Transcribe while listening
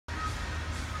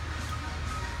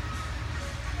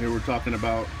Here we're talking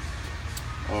about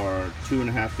our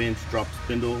 2.5-inch drop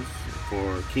spindles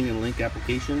for King and Link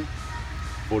application,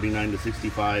 49 to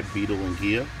 65 Beetle and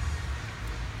Ghia.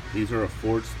 These are a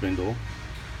forged spindle.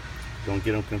 Don't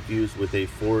get them confused with a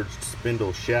forged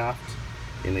spindle shaft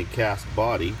in a cast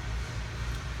body.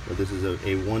 But this is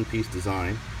a one-piece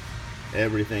design.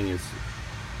 Everything is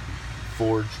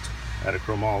forged at a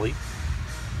chromoly,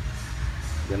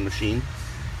 then machined.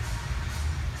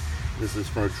 This is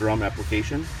for a drum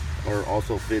application, or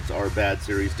also fits our bad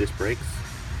series disc brakes.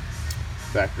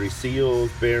 Factory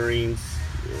seals, bearings,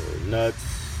 nuts,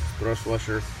 thrust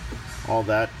washer, all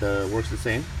that works the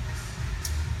same.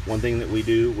 One thing that we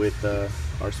do with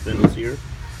our spindles here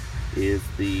is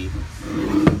this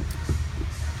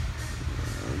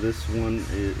one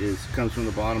comes from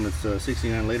the bottom. It's a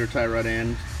 69 later tie rod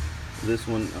end. This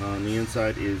one on the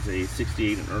inside is a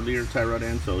 68 and earlier tie rod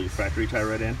end, so your factory tie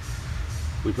rod end.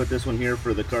 We put this one here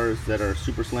for the cars that are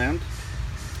super slammed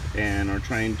and are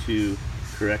trying to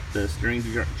correct the steering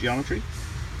geometry.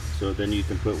 So then you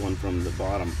can put one from the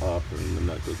bottom up and the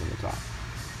nut goes on the top.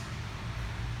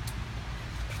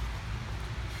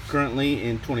 Currently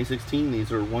in 2016,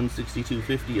 these are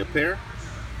 $162.50 a pair.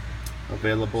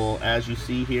 Available as you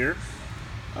see here,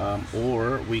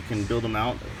 or we can build them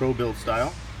out PRO Built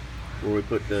style, where we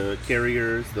put the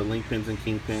carriers, the link pins and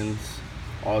king pins,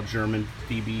 all German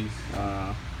Phoebe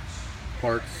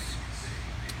parts.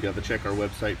 You have to check our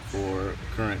website for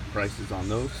current prices on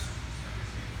those.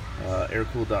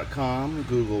 Airkewld.com,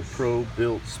 Google PRO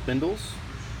Built Spindles,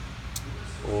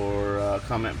 or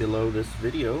comment below this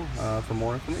video for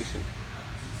more information.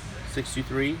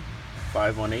 623-518-3537.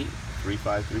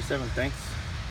 Thanks.